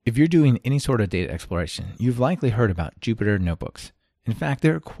If you're doing any sort of data exploration, you've likely heard about Jupyter Notebooks. In fact,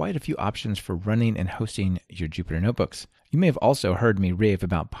 there are quite a few options for running and hosting your Jupyter Notebooks. You may have also heard me rave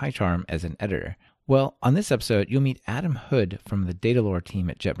about PyCharm as an editor. Well, on this episode, you'll meet Adam Hood from the DataLore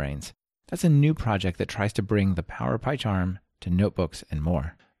team at JetBrains. That's a new project that tries to bring the power of PyCharm to notebooks and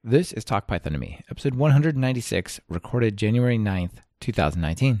more. This is Talk Python to Me, episode 196, recorded January 9th,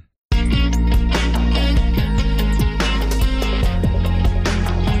 2019.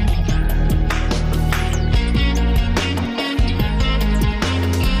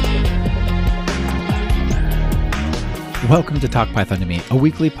 Welcome to Talk Python to Me, a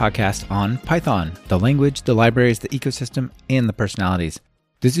weekly podcast on Python, the language, the libraries, the ecosystem, and the personalities.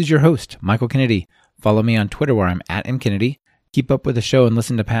 This is your host, Michael Kennedy. Follow me on Twitter where I'm at mkennedy. Keep up with the show and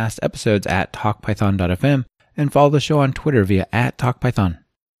listen to past episodes at talkpython.fm, and follow the show on Twitter via @talkpython.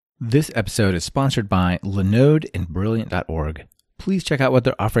 This episode is sponsored by Linode and Brilliant.org. Please check out what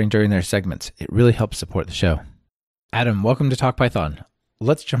they're offering during their segments. It really helps support the show. Adam, welcome to Talk Python.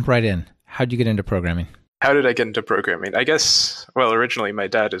 Let's jump right in. How'd you get into programming? How did I get into programming? I guess, originally my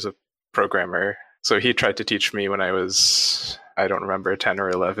dad is a programmer, so he tried to teach me when I was, I don't remember, 10 or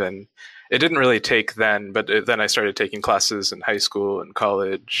 11. It didn't really take then, but then I started taking classes in high school and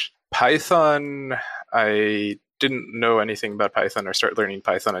college. Python, I didn't know anything about Python or start learning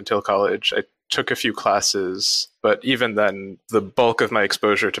Python until college. I took a few classes, but even then, the bulk of my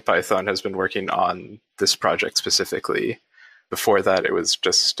exposure to Python has been working on this project specifically. Before that, it was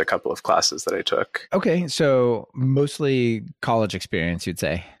just a couple of classes that I took. Okay, so mostly college experience, you'd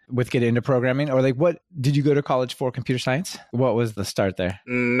say, with getting into programming? Or what did you go to college for, computer science? What was the start there?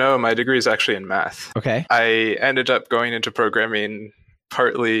 No, my degree is actually in math. Okay. I ended up going into programming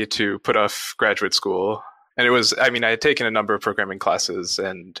partly to put off graduate school. And I had taken a number of programming classes,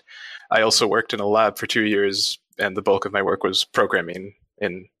 and I also worked in a lab for 2 years, and the bulk of my work was programming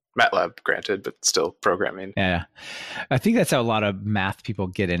in MATLAB, granted, but still programming. Yeah. I think that's how a lot of math people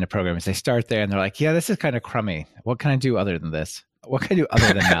get into programming. They start there and they're like, yeah, this is kind of crummy. What can I do other than this? What can I do other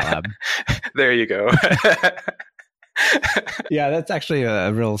than MATLAB? There you go. Yeah, that's actually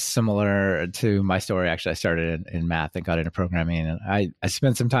a real similar to my story. Actually, I started in math and got into programming. And I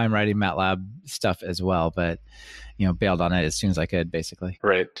spent some time writing MATLAB stuff as well, but bailed on it as soon as I could, basically.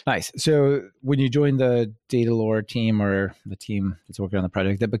 Right. Nice. So when you joined the DataLore team, or the team that's working on the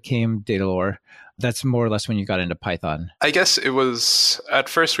project that became DataLore, that's more or less when you got into Python. I guess it was, at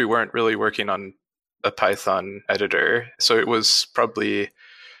first we weren't really working on a Python editor. So it was probably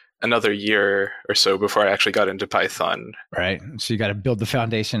another year or so before I actually got into Python. Right. So you got to build the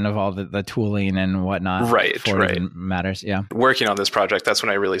foundation of all the tooling and whatnot. Right. Before it even matters. Yeah. Working on this project, that's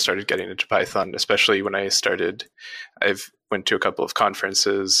when I really started getting into Python, especially when I've went to a couple of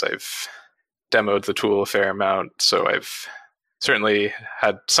conferences. I've demoed the tool a fair amount. So I've certainly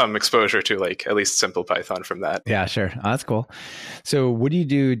had some exposure to at least simple Python from that. Yeah, sure. Oh, that's cool. So what do you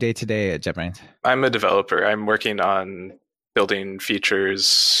do day to day at JetBrains? I'm a developer. I'm working on building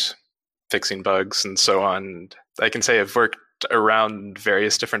features, fixing bugs, and so on. I can say I've worked around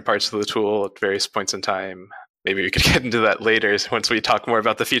various different parts of the tool at various points in time. Maybe we could get into that later once we talk more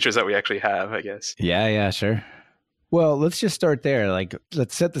about the features that we actually have, I guess. Yeah, sure. Well, let's just start there.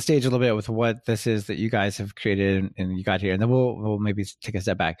 Let's set the stage a little bit with what this is that you guys have created and you got here, and then we'll maybe take a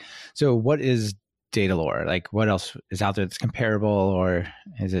step back. So what is DataLore? What else is out there that's comparable, or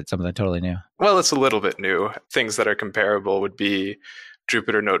is it something totally new? Well, it's a little bit new. Things that are comparable would be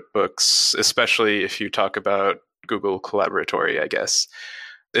Jupyter Notebooks, especially if you talk about Google Colaboratory, I guess.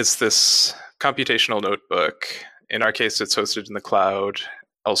 It's this computational notebook. In our case, it's hosted in the cloud,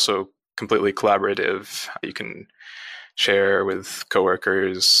 also completely collaborative. You can share with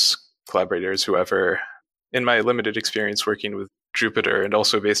coworkers, collaborators, whoever. In my limited experience working with Jupyter, and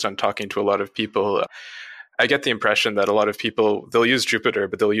also based on talking to a lot of people, I get the impression that a lot of people, they'll use Jupyter,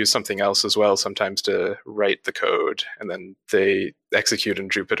 but they'll use something else as well sometimes to write the code, and then they execute in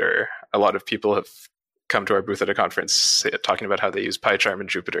Jupyter. A lot of people have come to our booth at a conference talking about how they use PyCharm and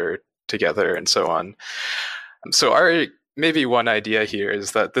Jupyter together and so on. So our maybe one idea here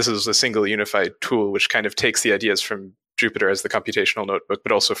is that this is a single unified tool which kind of takes the ideas from Jupyter as the computational notebook,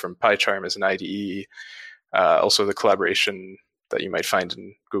 but also from PyCharm as an IDE, also the collaboration that you might find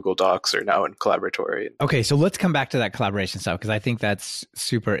in Google Docs or now in Colaboratory. Okay, so let's come back to that collaboration stuff, because I think that's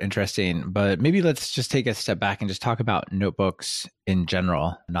super interesting. But maybe let's just take a step back and just talk about notebooks in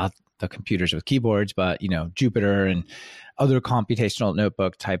general, not the computers with keyboards, but Jupyter and other computational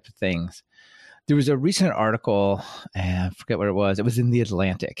notebook type things. There was a recent article, and I forget what it was. It was in The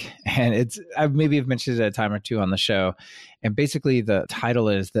Atlantic. And I maybe have mentioned it a time or two on the show. And basically the title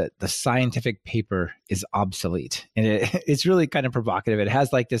is that the scientific paper is obsolete. And it's really kind of provocative. It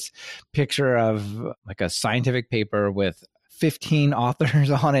has like this picture of like a scientific paper with 15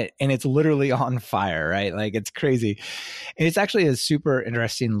 authors on it, and it's literally on fire, right? Like it's crazy. And it's actually a super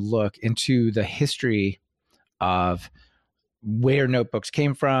interesting look into the history of where notebooks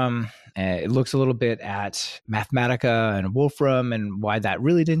came from. It looks a little bit at Mathematica and Wolfram and why that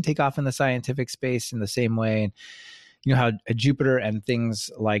really didn't take off in the scientific space in the same way. And you know how Jupyter and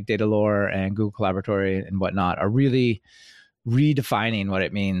things like Datalore and Google Colaboratory and whatnot are really redefining what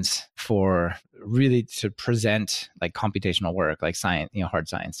it means for really to present like computational work, like science, hard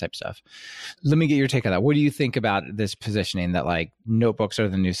science type stuff. Let me get your take on that. What do you think about this positioning that like notebooks are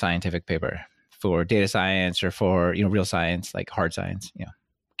the new scientific paper for data science or for, real science, like hard science,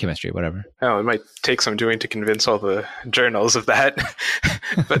 chemistry, whatever? Oh, it might take some doing to convince all the journals of that.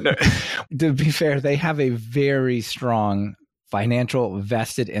 But no. To be fair, they have a very strong financial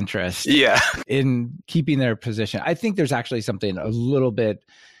vested interest in keeping their position. I think there's actually something a little bit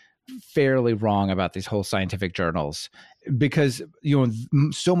fairly wrong about these whole scientific journals because,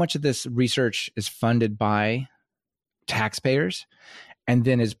 so much of this research is funded by taxpayers and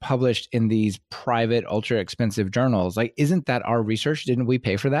then is published in these private, ultra expensive journals. Like, isn't that our research? Didn't we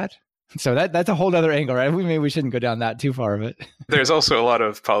pay for that? So that's a whole other angle, right? Maybe we shouldn't go down that too far of it. There's also a lot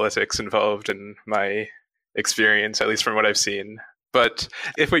of politics involved in my experience, at least from what I've seen. But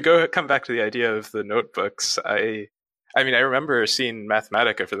if we come back to the idea of the notebooks, I remember seeing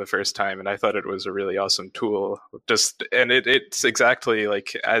Mathematica for the first time, and I thought it was a really awesome tool. It's exactly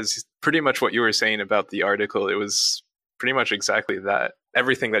like as pretty much what you were saying about the article. It was pretty much exactly that.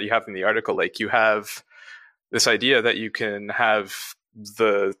 Everything that you have in the article, like you have this idea that you can have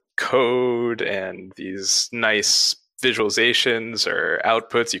the code and these nice visualizations or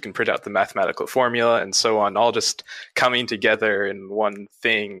outputs. You can print out the mathematical formula and so on, all just coming together in one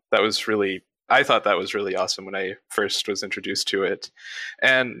thing. I thought that was really awesome when I first was introduced to it.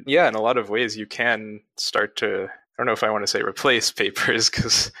 And yeah, in a lot of ways, you can start to, I don't know if I want to say replace papers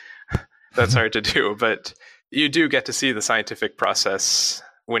because that's hard to do, but you do get to see the scientific process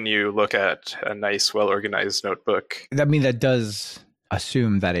when you look at a nice, well-organized notebook. I mean, that does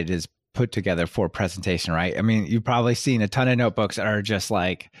assume that it is put together for presentation, right? I mean, you've probably seen a ton of notebooks that are just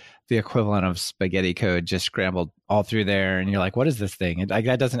like the equivalent of spaghetti code just scrambled all through there. And you're like, what is this thing? And like,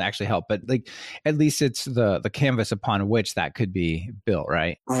 that doesn't actually help, but like, at least it's the canvas upon which that could be built,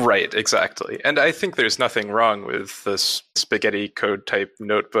 right? Right, exactly. And I think there's nothing wrong with this spaghetti code type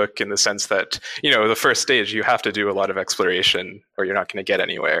notebook in the sense that, the first stage, you have to do a lot of exploration or you're not going to get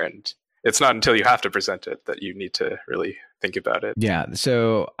anywhere. And it's not until you have to present it that you need to really think about it. Yeah.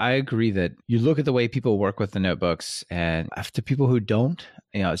 So I agree that you look at the way people work with the notebooks, and to people who don't,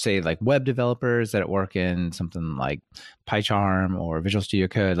 say like web developers that work in something like PyCharm or Visual Studio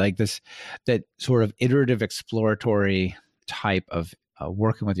Code, like that sort of iterative exploratory type of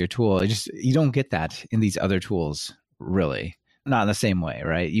working with your tool. You don't get that in these other tools, really. Not in the same way,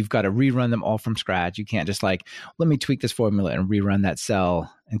 right? You've got to rerun them all from scratch. You can't just like, let me tweak this formula and rerun that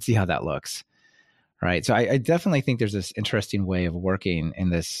cell and see how that looks, right? So I definitely think there's this interesting way of working in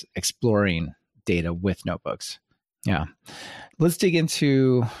this exploring data with notebooks. Yeah. Let's dig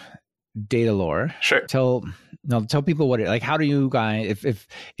into Datalore. Sure. Tell people what how do you guys,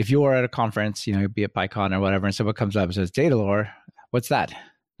 if you're at a conference, be at PyCon or whatever, and someone comes up and says, Datalore, what's that?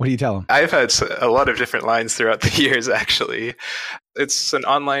 What do you tell them? I've had a lot of different lines throughout the years, actually. It's an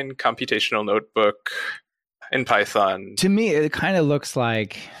online computational notebook in Python. To me, it kind of looks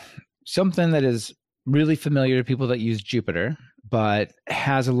like something that is really familiar to people that use Jupyter, but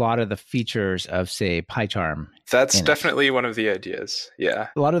has a lot of the features of, say, PyCharm. That's definitely one of the ideas, yeah.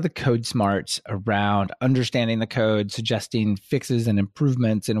 A lot of the code smarts around understanding the code, suggesting fixes and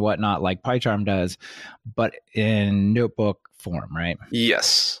improvements and whatnot, like PyCharm does, but in notebook form, right?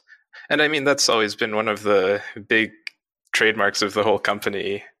 Yes. And I mean, that's always been one of the big trademarks of the whole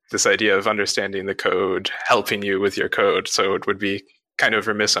company, this idea of understanding the code, helping you with your code. So it would be kind of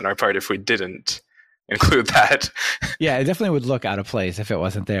remiss on our part if we didn't include that. Yeah, it definitely would look out of place if it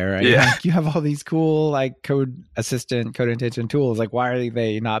wasn't there, right? Yeah. Like, you have all these cool like code assistant, code intention tools. Like, why are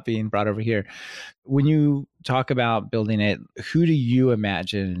they not being brought over here? When you talk about building it, who do you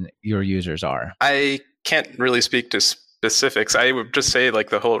imagine your users are? I can't really speak to specifics. I would just say like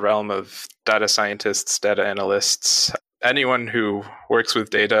the whole realm of data scientists, data analysts, anyone who works with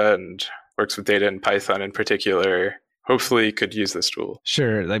data and works with data in Python in particular, hopefully could use this tool.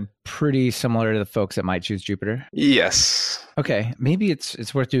 Sure, like pretty similar to the folks that might choose Jupyter. Yes. Okay, maybe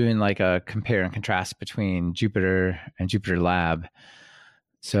it's worth doing like a compare and contrast between Jupyter and Jupyter Lab.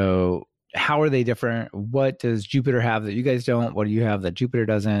 So how are they different? What does Jupyter have that you guys don't? What do you have that Jupyter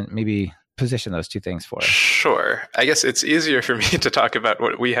doesn't? Maybe position those two things for us. Sure. I guess it's easier for me to talk about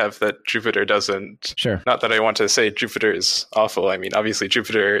what we have that Jupyter doesn't. Sure. Not that I want to say Jupyter is awful. I mean, obviously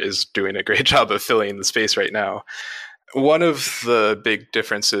Jupyter is doing a great job of filling the space right now. One of the big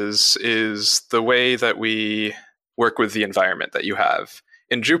differences is the way that we work with the environment that you have.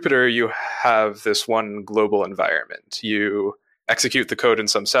 In Jupyter, you have this one global environment. You execute the code in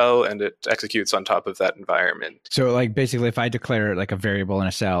some cell and it executes on top of that environment. So like basically if I declare like a variable in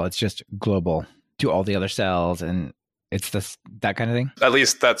a cell, it's just global to all the other cells and it's that kind of thing? At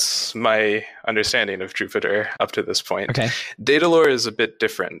least that's my understanding of Jupyter up to this point. Okay. Datalore is a bit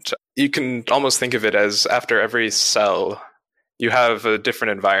different. You can almost think of it as after every cell, you have a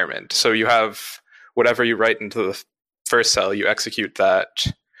different environment. So you have whatever you write into the first cell, you execute that,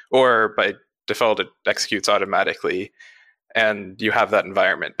 or by default, it executes automatically. And you have that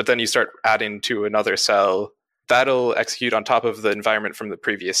environment. But then you start adding to another cell, that'll execute on top of the environment from the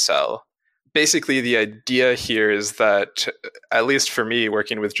previous cell. Basically, the idea here is that, at least for me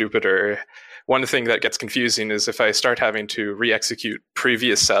working with Jupyter, one thing that gets confusing is if I start having to re-execute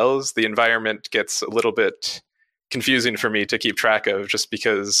previous cells, the environment gets a little bit confusing for me to keep track of just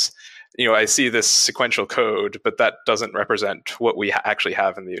because I see this sequential code, but that doesn't represent what we actually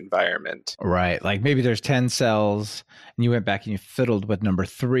have in the environment. Right. Like maybe there's 10 cells and you went back and you fiddled with number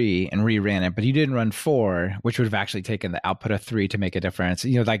 3 and reran it, but you didn't run 4, which would have actually taken the output of 3 to make a difference.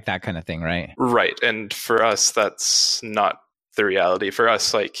 Like that kind of thing, right? Right. And for us, that's not the reality. For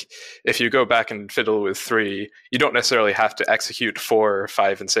us, like if you go back and fiddle with 3, you don't necessarily have to execute 4,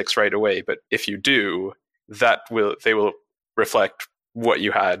 5, and 6 right away. But if you do, they will reflect what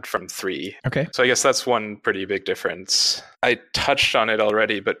you had from 3. Okay. So I guess that's one pretty big difference. I touched on it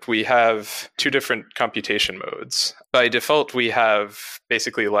already, but we have 2 different computation modes. By default, we have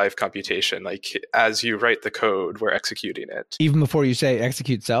basically live computation. Like as you write the code, we're executing it. Even before you say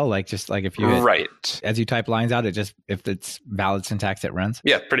execute cell, like just like if you hit, right. As you type lines out, if it's valid syntax, it runs?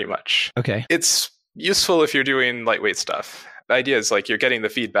 Yeah, pretty much. Okay. It's useful if you're doing lightweight stuff. The idea is like you're getting the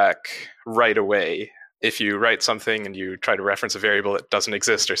feedback right away. If you write something and you try to reference a variable that doesn't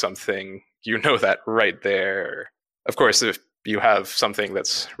exist or something, you know that right there. Of course, if you have something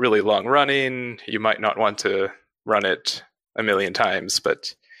that's really long running, you might not want to run it a million times,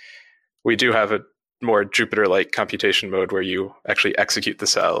 but we do have a more Jupyter-like computation mode where you actually execute the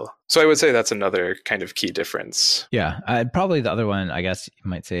cell. So I would say that's another kind of key difference. Yeah. Probably the other one, I guess you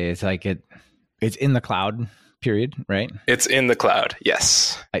might say, is like it's in the cloud. Period, right? It's in the cloud,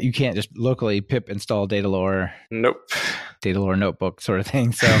 yes. You can't just locally pip install Datalore. Nope. Datalore notebook sort of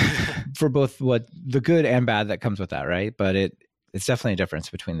thing. So for both what the good and bad that comes with that, right? But it's definitely a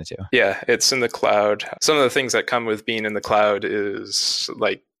difference between the two. Yeah, it's in the cloud. Some of the things that come with being in the cloud is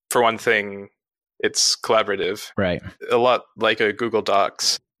like, for one thing, it's collaborative. Right. A lot like a Google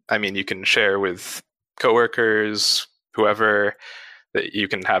Docs. I mean, you can share with coworkers, whoever, that you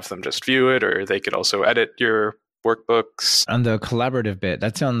can have them just view it, or they could also edit your workbooks. On the collaborative bit,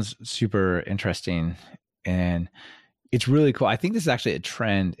 that sounds super interesting. And it's really cool. I think this is actually a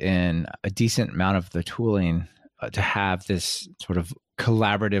trend in a decent amount of the tooling to have this sort of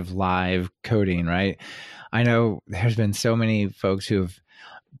collaborative live coding, right? I know there's been so many folks who've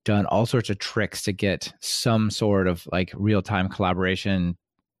done all sorts of tricks to get some sort of like real-time collaboration,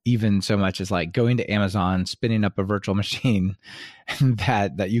 even so much as like going to Amazon, spinning up a virtual machine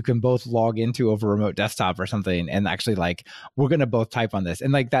that you can both log into over a remote desktop or something, and actually like, we're going to both type on this.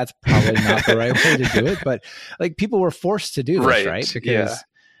 And like, that's probably not the right way to do it, but like people were forced to do this, right? Because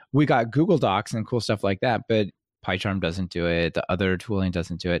we got Google Docs and cool stuff like that, but PyCharm doesn't do it. The other tooling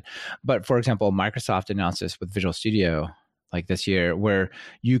doesn't do it. But for example, Microsoft announced this with Visual Studio like this year, where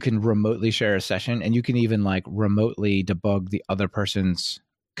you can remotely share a session and you can even like remotely debug the other person's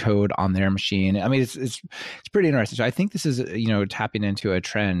code on their machine. I mean, it's pretty interesting. So I think this is, tapping into a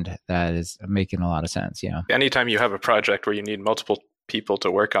trend that is making a lot of sense. Anytime you have a project where you need multiple people to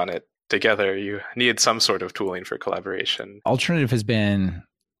work on it together, you need some sort of tooling for collaboration. Alternative has been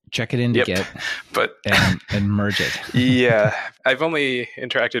check it into Git, but and merge it. Yeah, I've only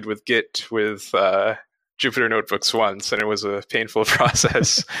interacted with Git with Jupyter Notebooks once, and it was a painful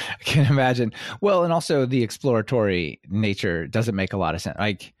process. I can imagine. Well, and also the exploratory nature doesn't make a lot of sense.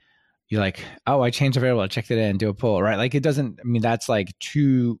 Like, you're like, oh, I changed a variable, I checked it in, do a pull, right? Like, it doesn't, I mean, that's like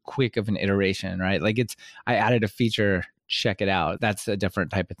too quick of an iteration, right? Like I added a feature, check it out. That's a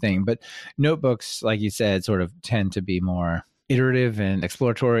different type of thing. But notebooks, like you said, sort of tend to be more iterative and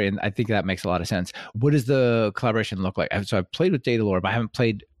exploratory. And I think that makes a lot of sense. What does the collaboration look like? So I've played with Datalore, but I haven't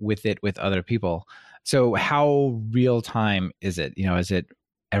played with it with other people. So how real time is it? Is it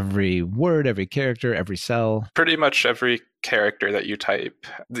every word, every character, every cell? Pretty much every character that you type.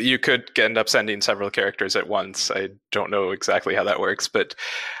 You could end up sending several characters at once. I don't know exactly how that works, but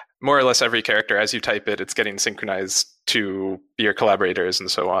more or less every character, as you type it, it's getting synchronized to your collaborators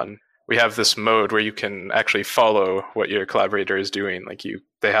and so on. We have this mode where you can actually follow what your collaborator is doing.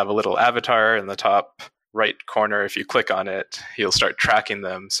 They have a little avatar in the top right corner. If you click on it, you'll start tracking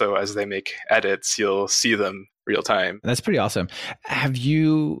them. So as they make edits, you'll see them real time. That's pretty awesome. Have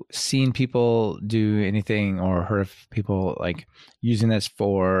you seen people do anything or heard of people like using this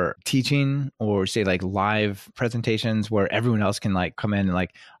for teaching or say like live presentations where everyone else can like come in and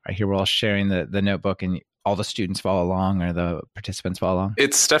like, all right, here we're all sharing the notebook and all the students follow along or the participants follow along?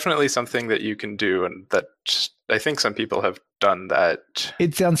 It's definitely something that you can do, and that I think some people have done that.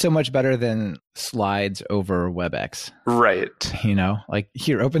 It sounds so much better than slides over WebEx. Right. Like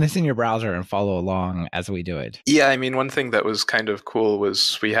here, open this in your browser and follow along as we do it. Yeah, I mean, one thing that was kind of cool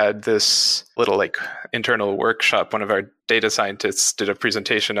was we had this little like internal workshop. One of our data scientists did a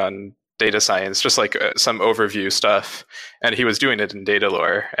presentation on data science, just like some overview stuff, and he was doing it in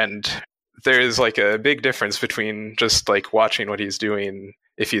Datalore. And there's like a big difference between just like watching what he's doing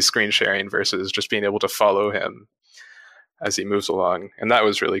if he's screen sharing versus just being able to follow him as he moves along. And that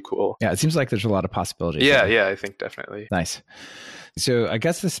was really cool. Yeah, it seems like there's a lot of possibilities. Yeah, I think definitely. Nice. So I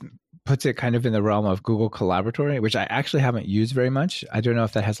guess this puts it kind of in the realm of Google Collaboratory, which I actually haven't used very much. I don't know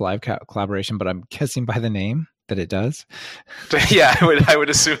if that has live collaboration, but I'm guessing by the name that it does. Yeah, I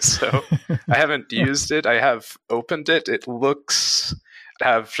would assume so. I haven't used it. I have opened it. It looks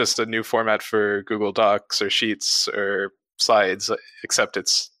have just a new format for Google Docs or Sheets or Slides, except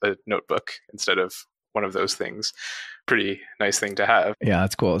it's a notebook instead of one of those things. Pretty nice thing to have. Yeah,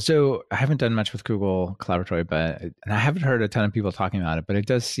 that's cool. So I haven't done much with Google Collaboratory, and I haven't heard a ton of people talking about it, but it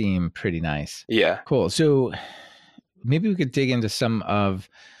does seem pretty nice. Yeah. Cool. So maybe we could dig into some of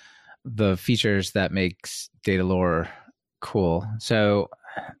the features that makes Datalore cool. So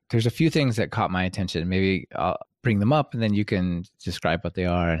there's a few things that caught my attention. Maybe I'll bring them up and then you can describe what they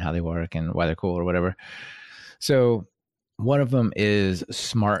are and how they work and why they're cool or whatever. So one of them is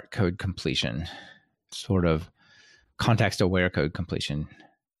smart code completion, sort of context-aware code completion. I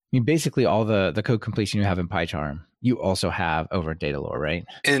mean, basically all the code completion you have in PyCharm, you also have over Datalore, right?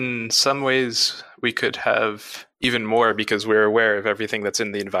 In some ways, we could have even more because we're aware of everything that's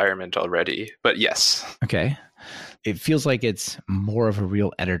in the environment already. But yes. Okay. It feels like it's more of a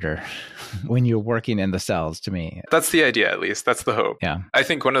real editor when you're working in the cells to me. That's the idea, at least. That's the hope. Yeah. I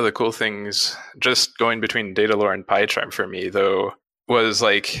think one of the cool things, just going between Datalore and PyCharm for me, though, was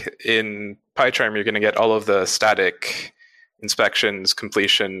like in PyCharm, you're going to get all of the static inspections,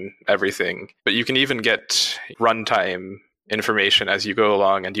 completion, everything. But you can even get runtime information as you go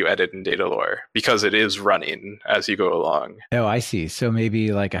along and you edit in Datalore because it is running as you go along. Oh, I see. So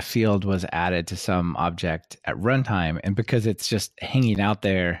maybe like a field was added to some object at runtime, and because it's just hanging out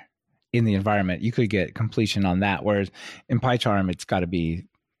there in the environment, you could get completion on that. Whereas in PyCharm, it's got to be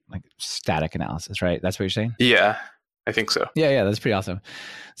like static analysis, right? That's what you're saying? Yeah, I think so. Yeah, that's pretty awesome.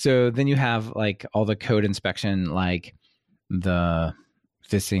 So then you have like all the code inspection, like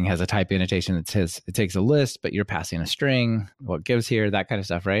this thing has a type annotation that says it takes a list, but you're passing a string, what gives here, that kind of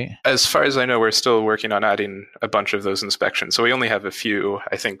stuff, right? As far as I know, we're still working on adding a bunch of those inspections. So we only have a few.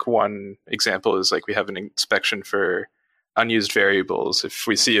 I think one example is like we have an inspection for unused variables. If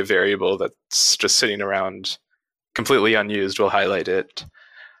we see a variable that's just sitting around completely unused, we'll highlight it.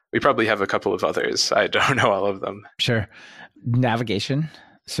 We probably have a couple of others. I don't know all of them. Sure. Navigation.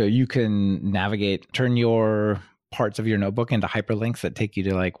 So you can navigate, turn your parts of your notebook into hyperlinks that take you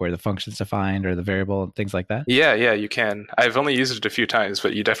to like where the function's defined or the variable and things like that? Yeah, you can. I've only used it a few times,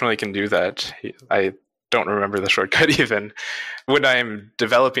 but you definitely can do that. I don't remember the shortcut even. When I'm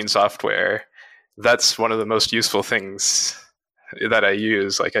developing software, that's one of the most useful things that I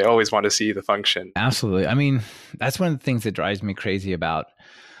use. Like I always want to see the function. Absolutely. I mean, that's one of the things that drives me crazy about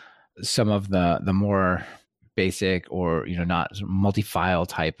some of the more basic or, not multi-file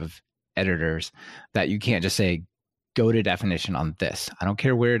type of editors, that you can't just say, go to definition on this. I don't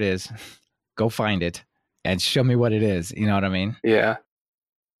care where it is. Go find it and show me what it is. You know what I mean? Yeah.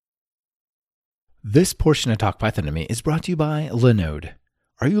 This portion of Talk Python to Me is brought to you by Linode.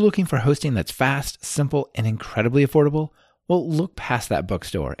 Are you looking for hosting that's fast, simple, and incredibly affordable? Well, look past that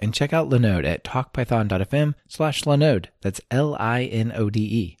bookstore and check out Linode at talkpython.fm/Linode. That's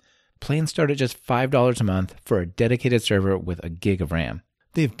Linode. Plans start at just $5 a month for a dedicated server with a gig of RAM.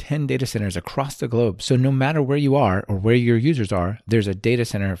 They have 10 data centers across the globe, so no matter where you are or where your users are, there's a data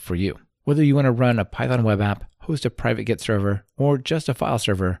center for you. Whether you want to run a Python web app, host a private Git server, or just a file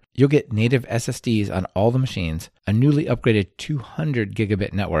server, you'll get native SSDs on all the machines, a newly upgraded 200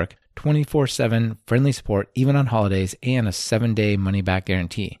 gigabit network, 24/7 friendly support even on holidays, and a 7-day money-back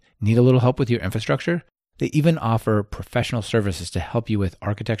guarantee. Need a little help with your infrastructure? They even offer professional services to help you with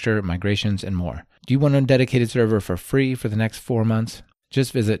architecture, migrations, and more. Do you want a dedicated server for free for the next 4 months?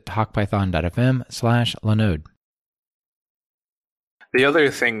 Just visit talkpython.fm/Linode. The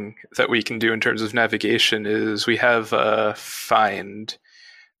other thing that we can do in terms of navigation is we have find,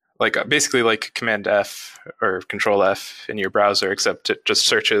 basically like Command F or Control F in your browser, except it just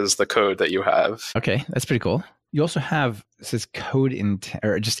searches the code that you have. Okay, that's pretty cool. You also have, it says code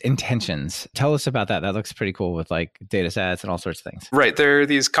or just intentions. Tell us about that. That looks pretty cool with like data sets and all sorts of things. Right. There are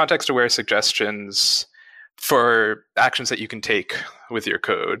these context-aware suggestions for actions that you can take with your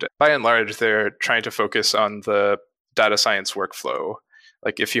code. By and large, they're trying to focus on the data science workflow.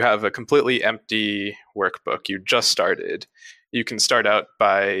 Like if you have a completely empty workbook you just started, you can start out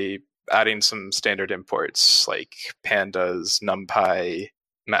by adding some standard imports like pandas, NumPy,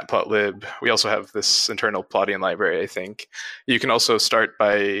 matplotlib. We also have this internal plotting library, I think. You can also start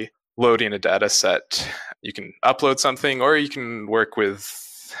by loading a data set. You can upload something, or you can work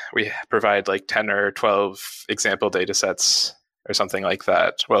with, we provide like 10 or 12 example data sets or something like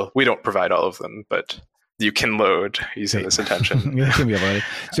that. Well, we don't provide all of them, but you can load using this intention. It can be loaded.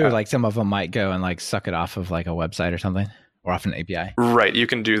 So like some of them might go and like suck it off of like a website or something, or off an API. Right, you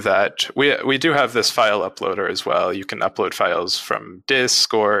can do that. We do have this file uploader as well. You can upload files from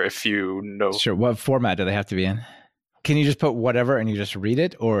disk, or if you know. Sure. What format do they have to be in? Can you just put whatever and you just read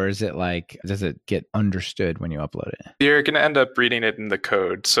it, or is it like, does it get understood when you upload it? You're going to end up reading it in the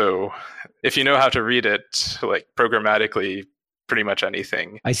code. So if you know how to read it, like programmatically, pretty much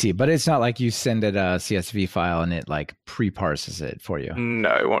anything. I see, but it's not like you send it a CSV file and it like pre-parses it for you.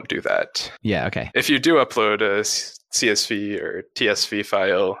 No, it won't do that. Yeah, okay. If you do upload a CSV or TSV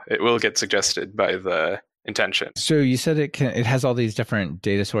file, it will get suggested by the intention. So you said it has all these different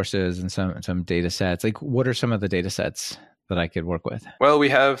data sources and some data sets. Like what are some of the data sets that I could work with? Well, we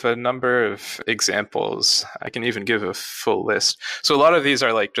have a number of examples. I can even give a full list. So a lot of these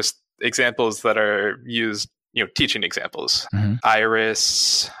are like just examples that are used, teaching examples. Mm-hmm.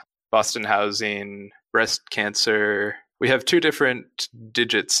 Iris, Boston Housing, breast cancer. We have two different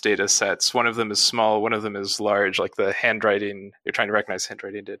digits data sets. One of them is small, one of them is large, like the handwriting. You're trying to recognize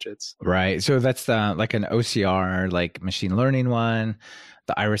handwriting digits. Right. So that's like an OCR, like machine learning one.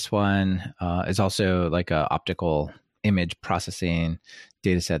 The Iris one is also like a optical image processing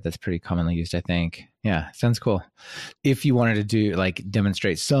data set that's pretty commonly used, I think. Yeah, sounds cool. If you wanted to do like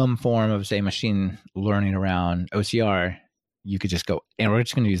demonstrate some form of, say, machine learning around OCR, you could just go, and we're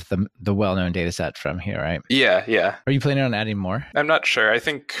just going to use the well-known data set from here, right? Yeah. Are you planning on adding more? I'm not sure. I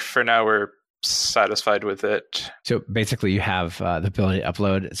think for now we're satisfied with it. So basically you have the ability to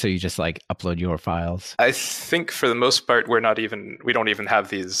upload, so you just like upload your files. I think for the most part we don't even have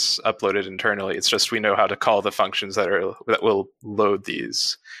these uploaded internally. It's just we know how to call the functions that will load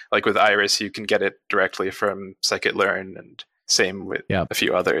these. Like with Iris, you can get it directly from scikit-learn, and same with a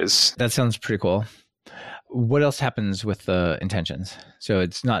few others. That sounds pretty cool. What else happens with the intentions? So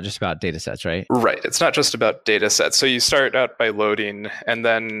it's not just about data sets, right? Right. It's not just about data sets. So you start out by loading, and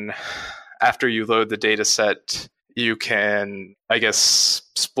then after you load the data set, you can, I guess,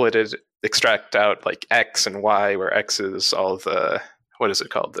 split it, extract out like X and Y, where X is all the, what is it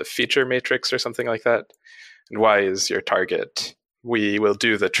called? The feature matrix or something like that. And Y is your target. We will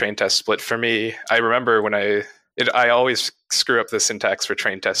do the train test split. For me, I remember when I always screw up the syntax for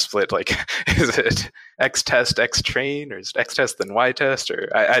train test split. Like, is it X test, X train, or is it X test then Y test? Or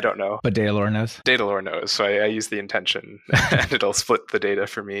I don't know. But Datalore knows? Datalore knows. So I use the intention and it'll split the data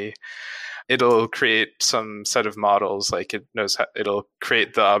for me. It'll create some set of models. Like it knows how, it'll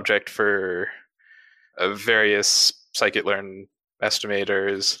create the object for various scikit-learn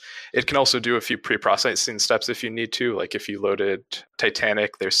estimators. It can also do a few pre-processing steps if you need to. Like if you loaded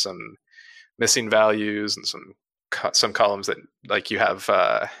Titanic, there's some missing values and some columns that, like, you have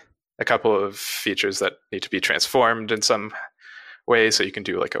a couple of features that need to be transformed in some way. So you can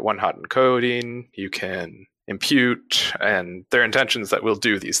do like a one-hot encoding. You can impute, and there are intentions that will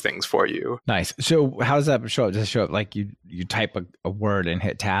do these things for you. Nice. So how does that show up? Does it show up like you type a word and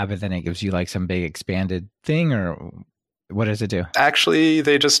hit tab, and then it gives you like some big expanded thing, or what does it do? Actually,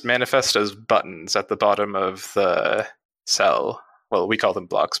 they just manifest as buttons at the bottom of the cell. Well, we call them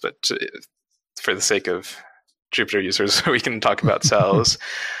blocks, but for the sake of Jupyter users, we can talk about cells.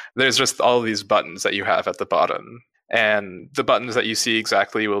 there's just all these buttons that you have at the bottom. And the buttons that you see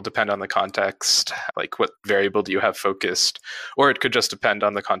exactly will depend on the context, like what variable do you have focused, or it could just depend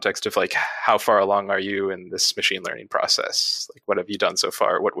on the context of like how far along are you in this machine learning process? Like what have you done so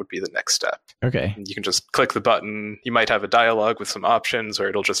far? What would be the next step? Okay. And you can just click the button. You might have a dialogue with some options, or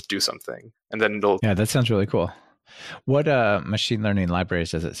it'll just do something. And then it'll... Yeah, that sounds really cool. What machine learning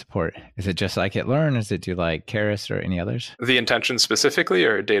libraries does it support? Is it just scikit-learn? Does it do like Keras or any others? The intention specifically,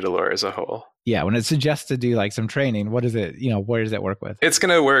 or Datalore as a whole? Yeah, when it suggests to do like some training, what is it, where does it work with? It's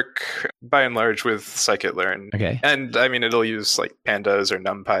going to work by and large with scikit-learn. Okay. And I mean, it'll use like pandas or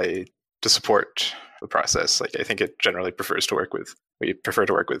NumPy to support the process. Like I think it generally we prefer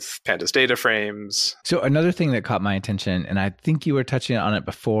to work with pandas data frames. So another thing that caught my attention, and I think you were touching on it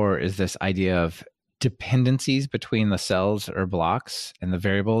before, is this idea of dependencies between the cells or blocks and the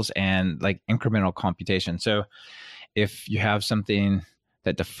variables and like incremental computation. So if you have something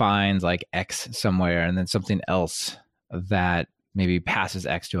that defines like X somewhere and then something else that maybe passes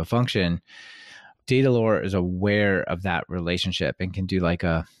X to a function, Datalore is aware of that relationship and can do like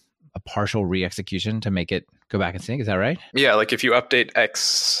a partial re-execution to make it go back and sync. Is that right? Yeah, like if you update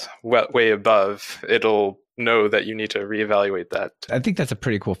X way above, it'll know that you need to reevaluate that. I think that's a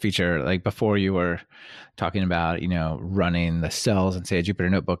pretty cool feature. Like before you were talking about, running the cells and say a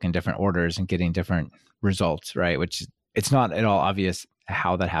Jupyter notebook in different orders and getting different results, right? Which it's not at all obvious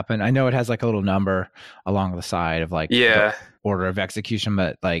how that happened. I know it has like a little number along the side of like the order of execution,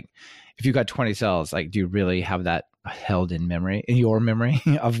 but like if you've got 20 cells, like do you really have that held in your memory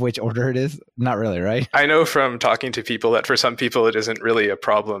of which order it is? Not really, right? I know from talking to people that for some people it isn't really a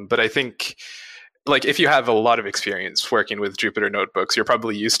problem, but I think like if you have a lot of experience working with Jupyter notebooks, you're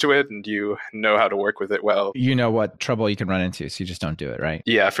probably used to it and you know how to work with it well. You know what trouble you can run into, so you just don't do it, right?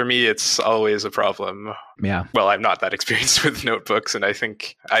 Yeah, for me, it's always a problem. Yeah. Well, I'm not that experienced with notebooks, and I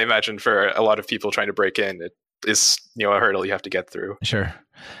imagine for a lot of people trying to break in, it is a hurdle you have to get through. Sure.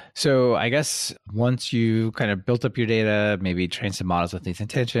 So I guess once you kind of built up your data, maybe train some models with these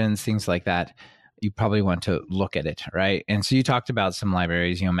intentions, things like that, you probably want to look at it, right? And so you talked about some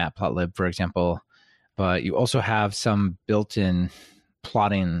libraries, Matplotlib, for example, but you also have some built-in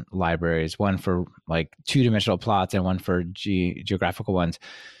plotting libraries, one for like two-dimensional plots and one for geographical ones.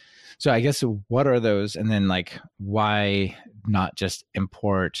 So I guess what are those? And then like, why not just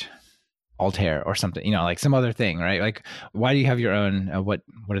import Altair or something, like some other thing, right? Like, why do you have your own? What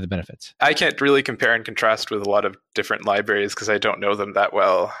are the benefits? I can't really compare and contrast with a lot of different libraries because I don't know them that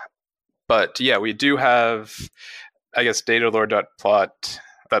well. But yeah, we do have, I guess, datalore.plot.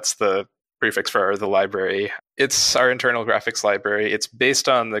 That's the prefix for the library. It's our internal graphics library. It's based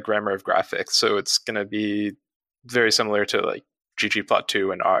on the grammar of graphics. So it's going to be very similar to like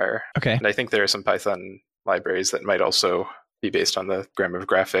ggplot2 and R. Okay. And I think there are some Python libraries that might also be based on the grammar of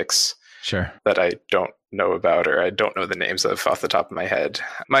graphics. Sure. That I don't know about, or I don't know the names of off the top of my head.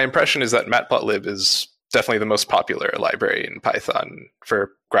 My impression is that Matplotlib is definitely the most popular library in Python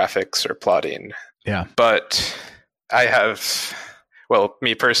for graphics or plotting. Yeah. But I have,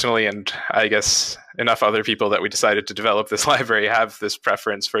 me personally, and I guess enough other people that we decided to develop this library have this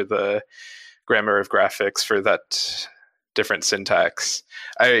preference for the grammar of graphics for that different syntax.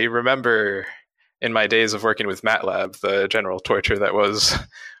 I remember in my days of working with MATLAB, the general torture that was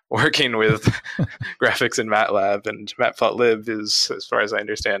working with graphics in MATLAB, and Matplotlib is, as far as I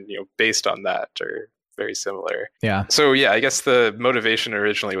understand, based on that or very similar. Yeah. So yeah, I guess the motivation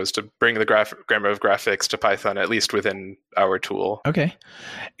originally was to bring the grammar of graphics to Python, at least within our tool. Okay.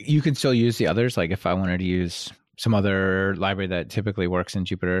 You can still use the others. Like if I wanted to use some other library that typically works in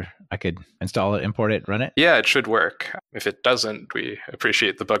Jupyter, I could install it, import it, run it? Yeah, it should work. If it doesn't, we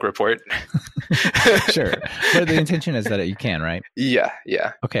appreciate the bug report. Sure. But the intention is that you can, right? Yeah.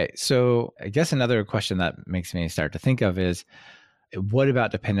 Okay. So I guess another question that makes me start to think of is, what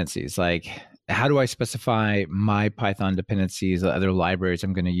about dependencies? Like, how do I specify my Python dependencies, the other libraries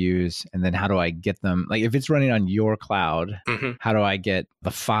I'm going to use, and then how do I get them? Like, if it's running on your cloud, how do I get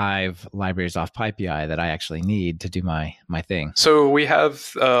the 5 libraries off PyPI that I actually need to do my thing? So we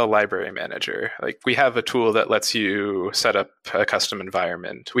have a library manager. Like, we have a tool that lets you set up a custom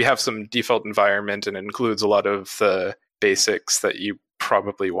environment. We have some default environment, and it includes a lot of the basics that you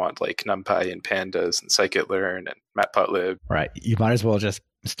probably want, like NumPy and Pandas and scikit-learn and Matplotlib. Right. You might as well just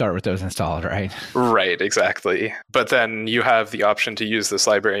start with those installed, right? Right, exactly. But then you have the option to use this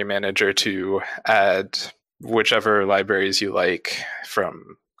library manager to add whichever libraries you like,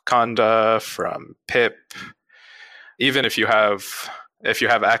 from Conda, from pip, even if you have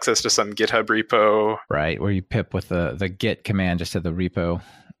access to some GitHub repo. Right, where you pip with the git command just to the repo.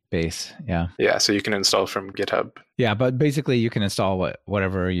 base. Yeah. Yeah, so you can install from GitHub. Yeah, but basically you can install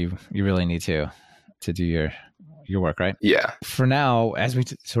whatever you really need to do your work, right? Yeah. For now, as we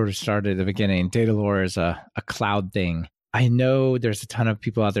sort of started at the beginning, Datalore is a cloud thing. I know there's a ton of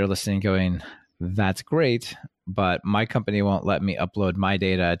people out there listening going, that's great, but my company won't let me upload my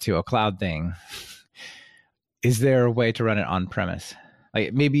data to a cloud thing. Is there a way to run it on premise?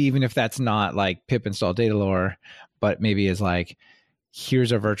 Like maybe even if that's not like pip install Datalore, but maybe is like,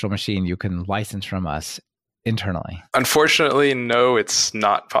 here's a virtual machine you can license from us internally. Unfortunately, no, it's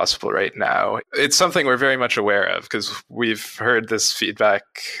not possible right now. It's something we're very much aware of because we've heard this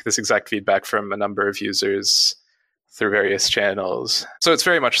exact feedback from a number of users through various channels. So it's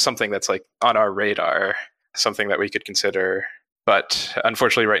very much something that's like on our radar, something that we could consider. But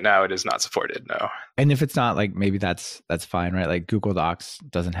unfortunately, right now, it is not supported, no. And if it's not, like maybe that's fine, right? Like Google Docs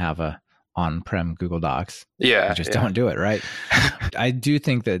doesn't have a on-prem Google Docs. Yeah. You just don't do it, right? I do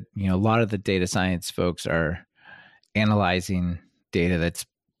think that, a lot of the data science folks are analyzing data that's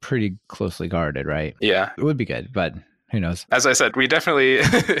pretty closely guarded, right? Yeah. It would be good, but who knows? As I said, we definitely,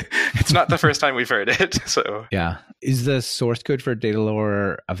 it's not the first time we've heard it, so. Yeah. Is the source code for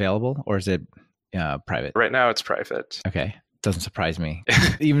Datalore available or is it private? Right now it's private. Okay. Doesn't surprise me.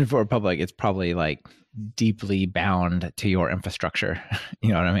 Even for public, it's probably like deeply bound to your infrastructure. You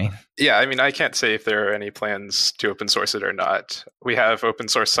know what I mean? Yeah, I mean, I can't say if there are any plans to open source it or not. We have open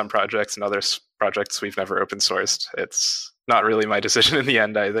sourced some projects and other projects we've never open sourced. It's not really my decision in the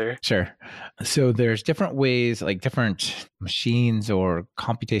end either. Sure. So there's different ways, like different machines or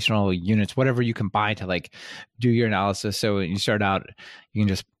computational units, whatever you can buy to like do your analysis. So when you start out, you can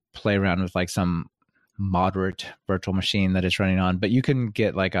just play around with like some moderate virtual machine that it's running on, but you can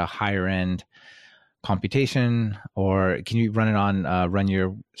get like a higher end computation, or can you run it on run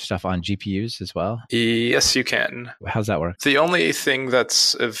your stuff on GPUs as well? Yes, you can. How's that work? The only thing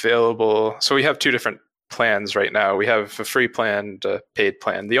that's available, so we have two different plans right now. We have a free plan and a paid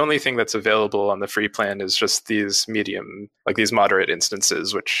plan. The only thing that's available on the free plan is just these these moderate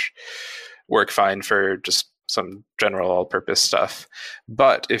instances, which work fine for just some general all-purpose stuff.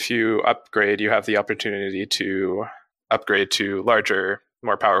 But if you upgrade, you have the opportunity to upgrade to larger,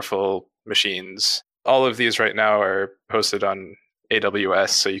 more powerful machines. All of these right now are hosted on AWS,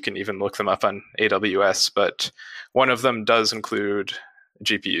 so you can even look them up on AWS, but one of them does include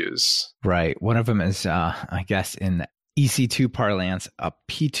GPUs. Right. One of them is, I guess, in EC2 parlance, a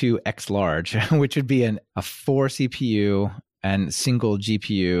P2X large, which would be a 4 CPU and single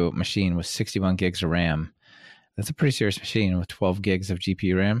GPU machine with 61 gigs of RAM. That's a pretty serious machine with 12 gigs of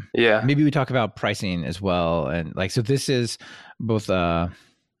GPU RAM. Yeah. Maybe we talk about pricing as well. And like, so this is both a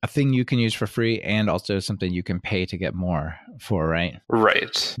thing you can use for free and also something you can pay to get more for, right?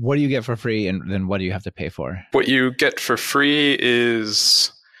 Right. What do you get for free and then what do you have to pay for? What you get for free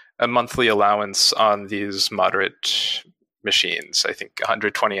is a monthly allowance on these moderate machines. I think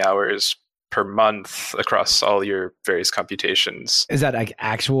 120 hours per month across all your various computations. Is that like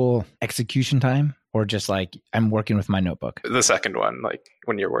actual execution time? Or just like I'm working with my notebook? The second one, like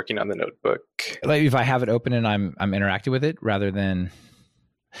when you're working on the notebook. Like if I have it open and I'm interacting with it rather than...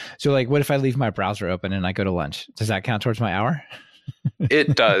 So like what if I leave my browser open and I go to lunch? Does that count towards my hour?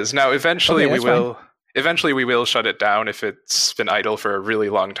 It does. Now eventually Okay, we will shut it down if it's been idle for a really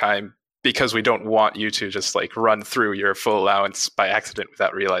long time, because we don't want you to just like run through your full allowance by accident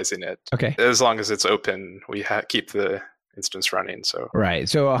without realizing it. Okay. As long as it's open, we keep the instance running. So right.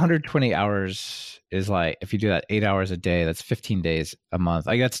 So 120 hours is like, if you do that 8 hours a day, that's 15 days a month.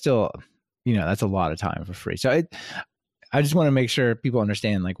 Like that's still, that's a lot of time for free. So I just want to make sure people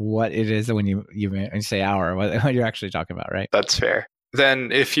understand like what it is when you say hour, what you're actually talking about, right? That's fair.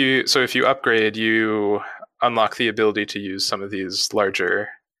 Then if you upgrade, you unlock the ability to use some of these larger,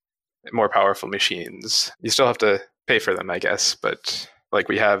 more powerful machines. You still have to pay for them, I guess, but like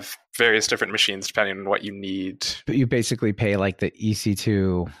we have various different machines depending on what you need. But you basically pay like the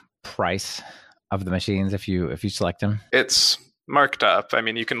EC2 price of the machines if you select them. It's marked up. I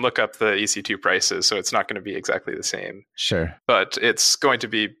mean, you can look up the EC2 prices, so it's not going to be exactly the same. Sure. But it's going to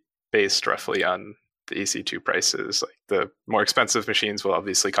be based roughly on the EC2 prices. Like the more expensive machines will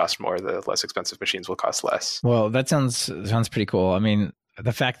obviously cost more, the less expensive machines will cost less. Well, that sounds pretty cool. I mean,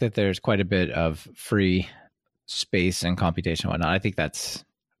 the fact that there's quite a bit of free space and computation and whatnot, I think that's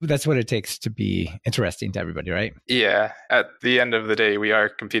what it takes to be interesting to everybody, right? Yeah. At the end of the day, we are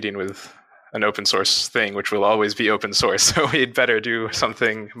competing with an open source thing, which will always be open source. So we'd better do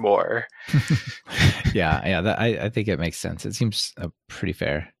something more. Yeah. I think it makes sense. It seems pretty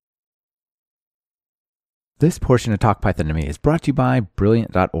fair. This portion of Talk Python to Me is brought to you by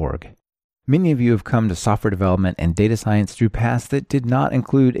Brilliant.org. Many of you have come to software development and data science through paths that did not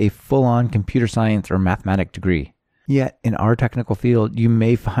include a full-on computer science or mathematics degree. Yet, in our technical field, you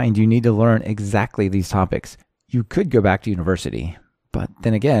may find you need to learn exactly these topics. You could go back to university, but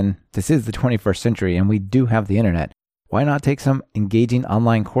then again, this is the 21st century and we do have the internet. Why not take some engaging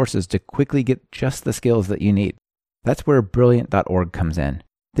online courses to quickly get just the skills that you need? That's where Brilliant.org comes in.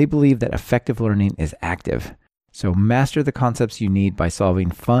 They believe that effective learning is active. So master the concepts you need by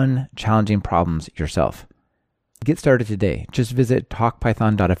solving fun, challenging problems yourself. Get started today. Just visit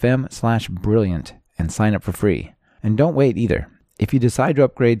talkpython.fm/brilliant and sign up for free. And don't wait either. If you decide to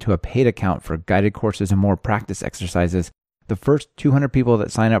upgrade to a paid account for guided courses and more practice exercises, the first 200 people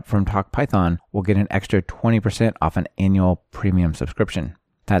that sign up from TalkPython will get an extra 20% off an annual premium subscription.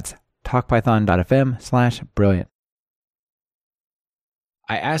 That's talkpython.fm/brilliant.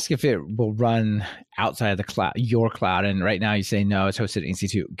 I asked if it will run outside of the cloud, your cloud, and right now you say no, it's hosted in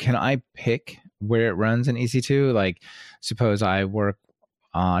EC2. Can I pick where it runs in EC2? Like, suppose I work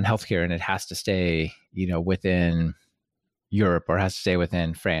on healthcare and it has to stay, within Europe or has to stay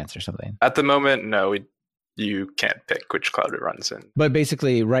within France or something. At the moment, no, you can't pick which cloud it runs in. But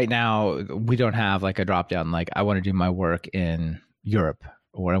basically, right now, we don't have like a drop down, like I want to do my work in Europe,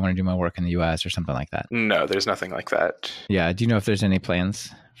 or I want to do my work in the US or something like that. No, there's nothing like that. Yeah. Do you know if there's any plans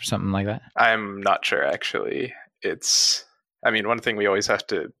for something like that? I'm not sure, actually. One thing we always have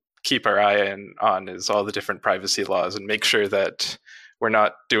to keep our eye on is all the different privacy laws and make sure that we're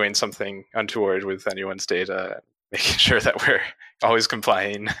not doing something untoward with anyone's data, making sure that we're always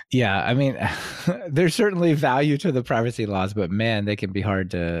complying. Yeah. There's certainly value to the privacy laws, but man, they can be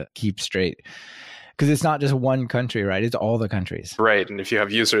hard to keep straight. Because it's not just one country, right? It's all the countries. Right. And if you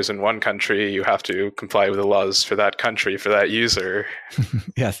have users in one country, you have to comply with the laws for that country, for that user.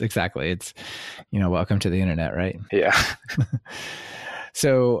 Yes, exactly. It's, welcome to the internet, right? Yeah.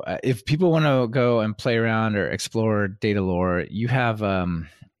 So if people want to go and play around or explore Datalore, you have a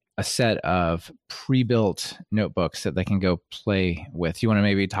set of pre-built notebooks that they can go play with. You want to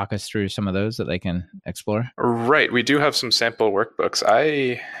maybe talk us through some of those that they can explore? Right. We do have some sample workbooks.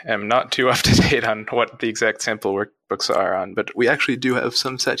 I am not too up to date on what the exact sample workbooks are on, but we actually do have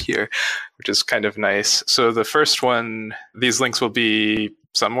some set here, which is kind of nice. So the first one, these links will be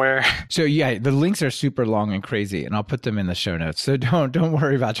somewhere. So yeah, the links are super long and crazy, and I'll put them in the show notes. So don't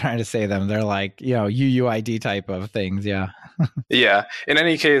worry about trying to say them. They're like, UUID type of things. Yeah. Yeah. In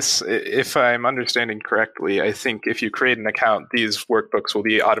any case, if I'm understanding correctly, I think if you create an account, these workbooks will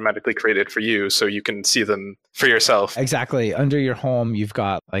be automatically created for you so you can see them for yourself. Exactly. Under your home, you've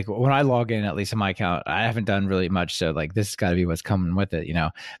got, like, when I log in, at least in my account, I haven't done really much. So like, this has got to be what's coming with it.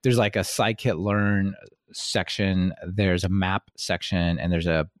 There's like a scikit-learn section, there's a map section, and there's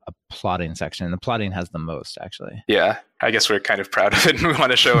a plotting section. And the plotting has the most, actually. Yeah, I guess we're kind of proud of it and we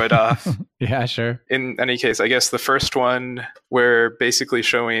want to show it off. Yeah, sure. In any case, I guess the first one, we're basically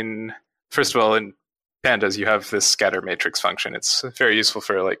showing, first of all, in Pandas, you have this scatter matrix function. It's very useful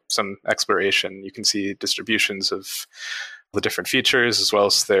for like some exploration. You can see distributions of the different features as well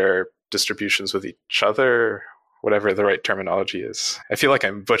as their distributions with each other, whatever the right terminology is. I feel like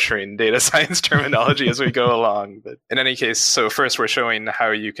I'm butchering data science terminology as we go along. But in any case, so first we're showing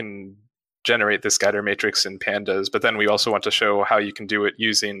how you can generate the scatter matrix in Pandas, but then we also want to show how you can do it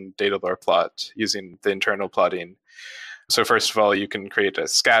using Datalore plot, using the internal plotting. So first of all, you can create a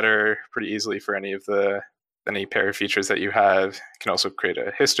scatter pretty easily for any pair of features that you have. You can also create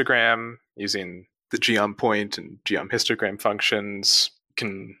a histogram using the geom point and geom histogram functions. You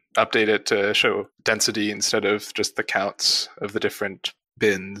can update it to show density instead of just the counts of the different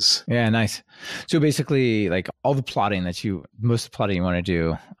bins. Yeah, nice. So basically, like most of the plotting you want to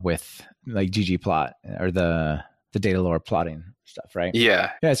do with like ggplot or the Datalore plotting stuff, right?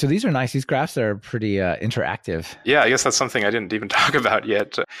 Yeah. Yeah, so these are nice. These graphs are pretty interactive. Yeah, I guess that's something I didn't even talk about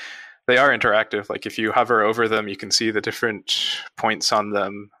yet. They are interactive. Like if you hover over them, you can see the different points on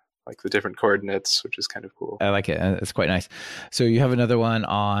them, like the different coordinates, which is kind of cool. I like it. It's quite nice. So you have another one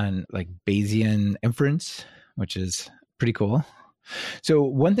on like Bayesian inference, which is pretty cool. So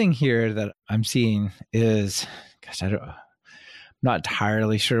one thing here that I'm seeing is, I'm not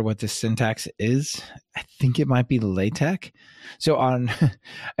entirely sure what this syntax is. I think it might be LaTeX. So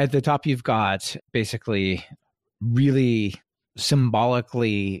at the top, you've got basically really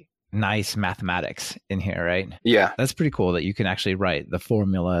symbolically nice mathematics in here, right? Yeah. That's pretty cool that you can actually write the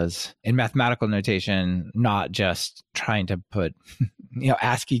formulas in mathematical notation, not just trying to put,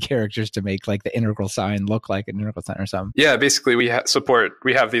 ASCII characters to make like the integral sign look like an integral sign or something. Yeah, basically we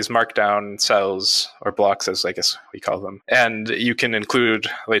have these markdown cells or blocks, as I guess we call them. And you can include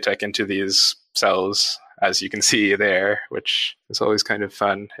LaTeX into these cells, as you can see there, which is always kind of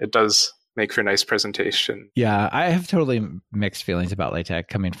fun. It does make for nice presentation. Yeah, I have totally mixed feelings about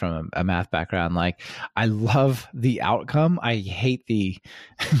LaTeX coming from a math background. Like, I love the outcome. I hate the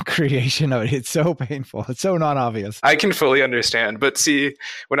creation of it. It's so painful. It's so non-obvious. I can fully understand. But see,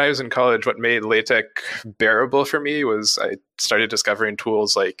 when I was in college, what made LaTeX bearable for me was I started discovering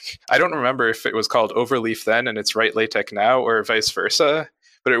tools like, I don't remember if it was called Overleaf then and it's Write LaTeX now or vice versa,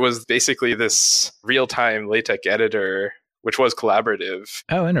 but it was basically this real-time LaTeX editor which was collaborative.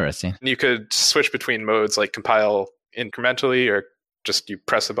 Oh, interesting. You could switch between modes like compile incrementally or just you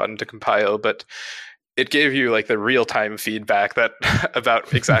press a button to compile, but it gave you like the real-time feedback that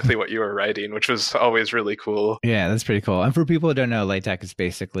about exactly what you were writing, which was always really cool. Yeah, that's pretty cool. And for people who don't know, LaTeX is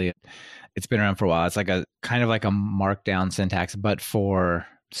basically, it's been around for a while. It's like a kind of like a markdown syntax, but for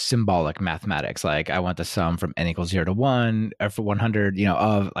symbolic mathematics. Like I want the sum from n equals 0 to 1 or for 100,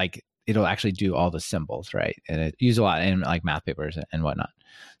 of like, it'll actually do all the symbols, right? And it uses a lot in like math papers and whatnot.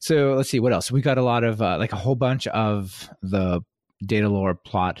 So let's see, what else? We got a lot of like a whole bunch of the data lore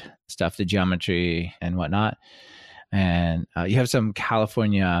plot stuff, the geometry and whatnot. And you have some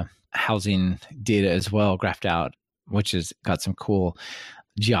California housing data as well graphed out, which has got some cool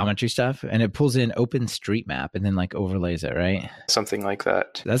geometry stuff. And it pulls in OpenStreetMap and then like overlays it, right? Something like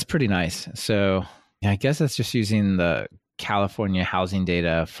that. That's pretty nice. So yeah, I guess that's just using the California housing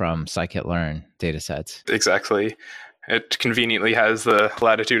data from scikit-learn data sets. Exactly. It conveniently has the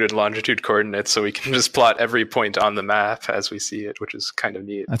latitude and longitude coordinates, so we can just plot every point on the map as we see it, which is kind of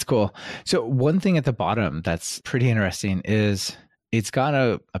neat. That's cool. So one thing at the bottom that's pretty interesting is it's got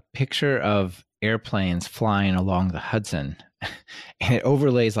a picture of airplanes flying along the Hudson, and it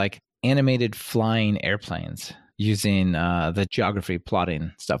overlays like animated flying airplanes using the geography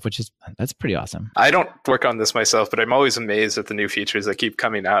plotting stuff, that's pretty awesome. I don't work on this myself, but I'm always amazed at the new features that keep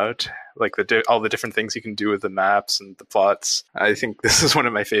coming out, like all the different things you can do with the maps and the plots. I think this is one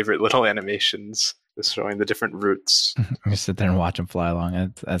of my favorite little animations, just showing the different routes. You sit there and watch them fly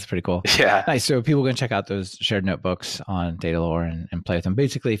along. That's pretty cool. Yeah. Nice. So people can check out those shared notebooks on Datalore and play with them.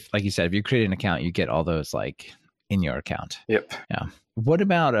 Basically, like you said, if you create an account, you get all those like in your account. Yep. Yeah. What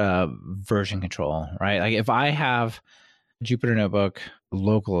about version control, right? Like if I have Jupyter Notebook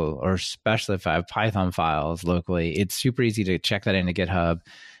local, or especially if I have Python files locally, it's super easy to check that into GitHub,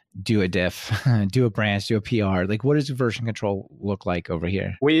 do a diff, do a branch, do a PR. Like what does version control look like over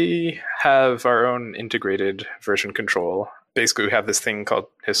here? We have our own integrated version control. Basically, we have this thing called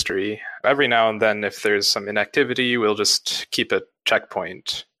history. Every now and then, if there's some inactivity, we'll just keep a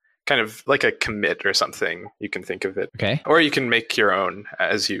checkpoint, kind of like a commit or something, you can think of it. Okay. Or you can make your own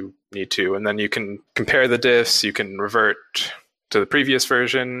as you need to, and then you can compare the diffs, you can revert to the previous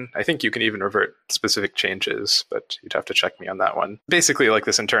version. I think you can even revert specific changes, but you'd have to check me on that one. Basically like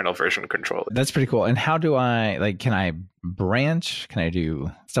this internal version control. That's pretty cool. And how do can I branch? Can I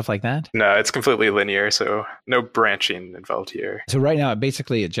do stuff like that? No, it's completely linear, so no branching involved here. So right now,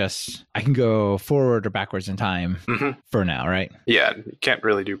 basically I can go forward or backwards in time for now, right? Yeah, you can't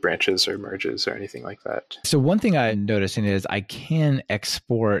really do branches or merges or anything like that. So one thing I'm noticing is I can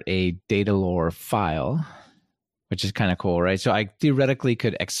export a Datalore file, which is kind of cool, right? So I theoretically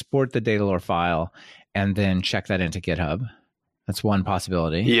could export the Datalore file and then check that into GitHub. That's one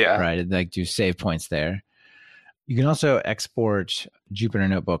possibility. Yeah. Right. Like do save points there. You can also export Jupyter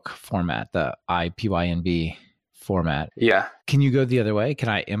Notebook format, the IPYNB format. Yeah. Can you go the other way? Can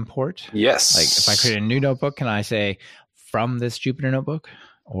I import? Yes. Like if I create a new notebook, can I say from this Jupyter Notebook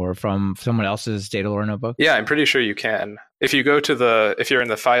or from someone else's Datalore notebook? Yeah, I'm pretty sure you can. If you go to if you're in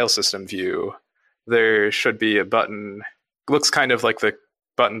the file system view, there should be a button. Looks kind of like the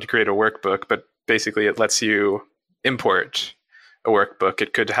button to create a workbook, but basically it lets you import a workbook.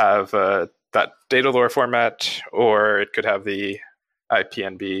 It could have that Datalore format, or it could have the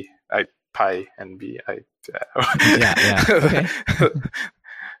IPNB, IPyNB, yeah. Okay.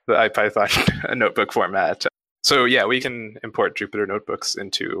 the IPython notebook format. So yeah, we can import Jupyter notebooks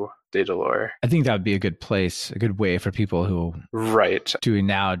into Datalore. I think that would be a good way for people who doing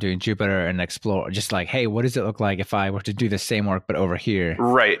Jupyter and explore, just like, hey, what does it look like if I were to do the same work but over here?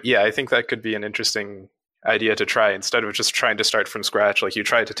 Right. Yeah, I think that could be an interesting idea to try instead of just trying to start from scratch. Like you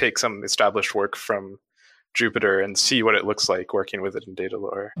try to take some established work from Jupyter and see what it looks like working with it in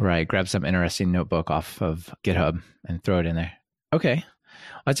Datalore. Right. Grab some interesting notebook off of GitHub and throw it in there. Okay.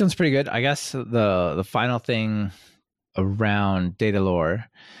 That sounds pretty good. I guess the final thing around Datalore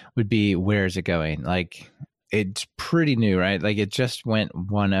would be, where is it going? Like it's pretty new, right? Like it just went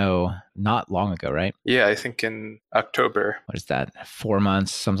 1.0 not long ago, right? Yeah, I think in October. What is that? 4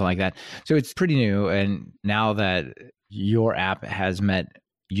 months, something like that. So it's pretty new. And now that your app has met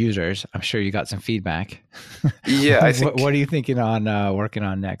users. I'm sure you got some feedback. Yeah, I think. What are you thinking on working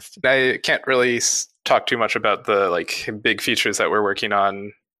on next? I can't really talk too much about the big features that we're working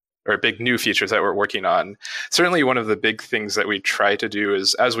on, or big new features that we're working on. Certainly one of the big things that we try to do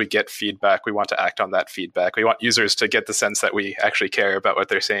is, as we get feedback, we want to act on that feedback. We want users to get the sense that we actually care about what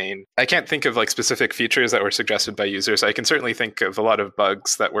they're saying. I can't think of specific features that were suggested by users. I can certainly think of a lot of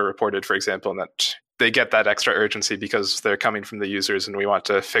bugs that were reported, for example, and that they get that extra urgency because they're coming from the users, and we want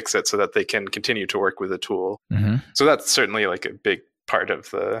to fix it so that they can continue to work with the tool. Mm-hmm. So that's certainly a big part of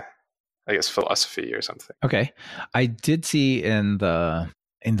the, I guess, philosophy or something. Okay. I did see in the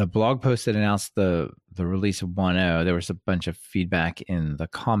blog post that announced the release of 1.0, there was a bunch of feedback in the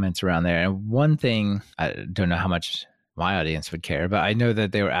comments around there. And one thing, I don't know how much my audience would care, but I know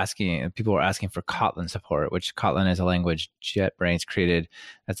that people were asking for Kotlin support, which Kotlin is a language JetBrains created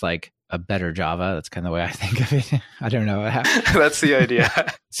that's like a better Java. That's kind of the way I think of it. I don't know. That's the idea.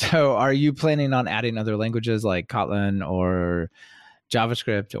 So are you planning on adding other languages like Kotlin or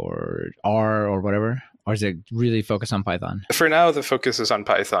JavaScript or R or whatever? Or is it really focused on Python? For now, the focus is on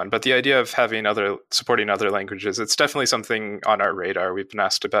Python, but the idea of supporting other languages, it's definitely something on our radar. We've been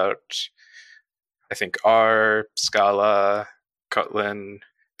asked about, I think, R, Scala, Kotlin,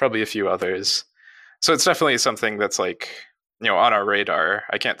 probably a few others. So it's definitely something that's on our radar.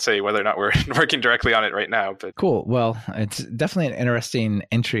 I can't say whether or not we're working directly on it right now, but cool. Well, it's definitely an interesting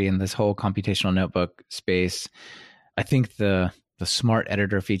entry in this whole computational notebook space. I think the smart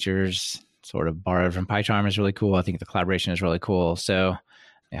editor features sort of borrowed from PyCharm is really cool. I think the collaboration is really cool. So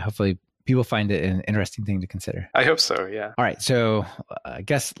hopefully people find it an interesting thing to consider. I hope so, yeah. All right. So I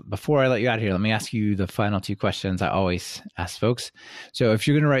guess before I let you out of here, let me ask you the final two questions I always ask folks. So if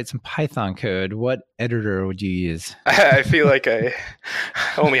you're going to write some Python code, what editor would you use? I feel like I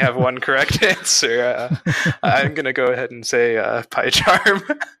only have one correct answer. I'm going to go ahead and say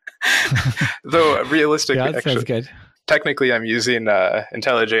PyCharm. Though realistically, yeah, that sounds good. Technically, I'm using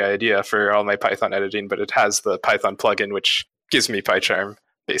IntelliJ IDEA for all my Python editing, but it has the Python plugin, which gives me PyCharm,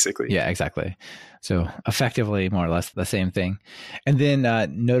 basically. Yeah, exactly. So effectively, more or less the same thing. And then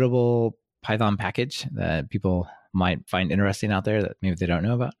notable Python package that people might find interesting out there that maybe they don't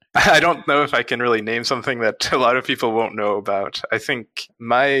know about? I don't know if I can really name something that a lot of people won't know about. I think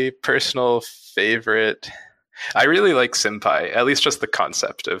my personal favorite... I really like SymPy. At least just the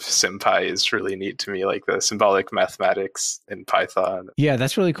concept of SymPy is really neat to me, like the symbolic mathematics in Python. Yeah,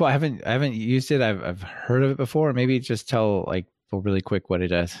 that's really cool. I haven't used it. I've heard of it before. Maybe just tell really quick what it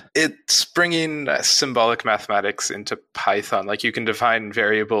does. It's bringing symbolic mathematics into Python. Like you can define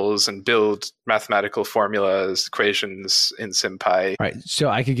variables and build mathematical formulas, equations in SymPy. Right. So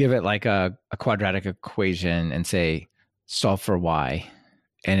I could give it like a quadratic equation and say solve for y.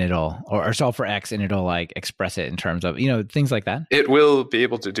 And it'll, or solve for X, and it'll like express it in terms of, things like that. It will be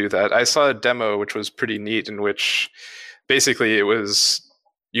able to do that. I saw a demo which was pretty neat, in which basically it was,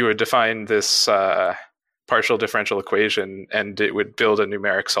 you would define this partial differential equation and it would build a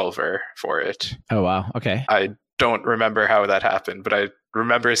numeric solver for it. Oh, wow. Okay. I don't remember how that happened, but I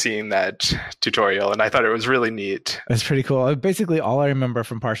remember seeing that tutorial and I thought it was really neat. That's pretty cool. Basically, all I remember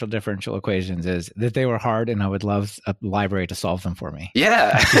from partial differential equations is that they were hard and I would love a library to solve them for me.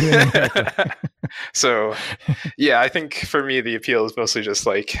 Yeah. So, yeah, I think for me, the appeal is mostly just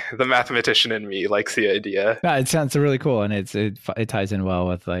like the mathematician in me likes the idea. Yeah, it sounds really cool. And it ties in well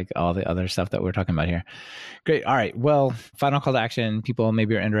with like all the other stuff that we're talking about here. Great. All right. Well, final call to action. People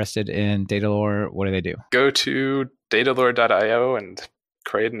maybe are interested in Datalore. What do they do? Go to datalore.io and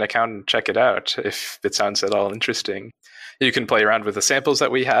create an account and check it out if it sounds at all interesting. You can play around with the samples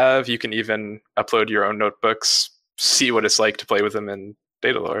that we have. You can even upload your own notebooks, see what it's like to play with them in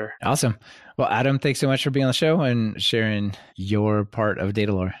Datalore. Awesome. Well, Adam, thanks so much for being on the show and sharing your part of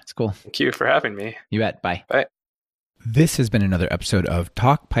Datalore. It's cool. Thank you for having me. You bet. Bye. Bye. This has been another episode of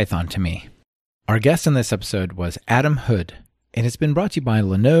Talk Python to Me. Our guest on this episode was Adam Hood, and it's been brought to you by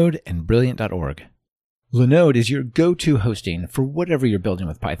Linode and Brilliant.org. Linode is your go-to hosting for whatever you're building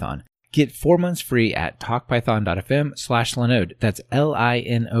with Python. Get 4 months free at talkpython.fm/Linode. That's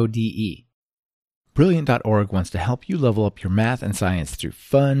Linode. Brilliant.org wants to help you level up your math and science through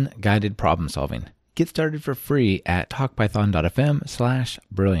fun, guided problem solving. Get started for free at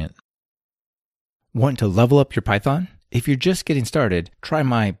talkpython.fm/Brilliant. Want to level up your Python? If you're just getting started, try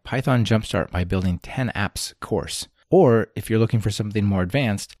my Python Jumpstart by Building 10 Apps course. Or if you're looking for something more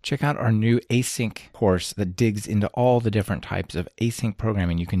advanced, check out our new async course that digs into all the different types of async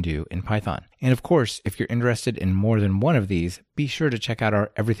programming you can do in Python. And of course, if you're interested in more than one of these, be sure to check out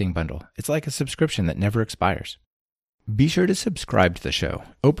our Everything Bundle. It's like a subscription that never expires. Be sure to subscribe to the show.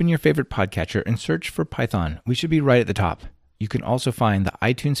 Open your favorite podcatcher and search for Python. We should be right at the top. You can also find the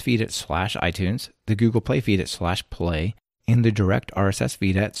iTunes feed at /iTunes, the Google Play feed at /play, and the direct RSS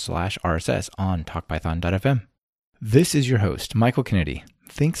feed at /RSS on talkpython.fm. This is your host, Michael Kennedy.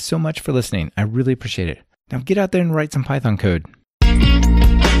 Thanks so much for listening. I really appreciate it. Now get out there and write some Python code.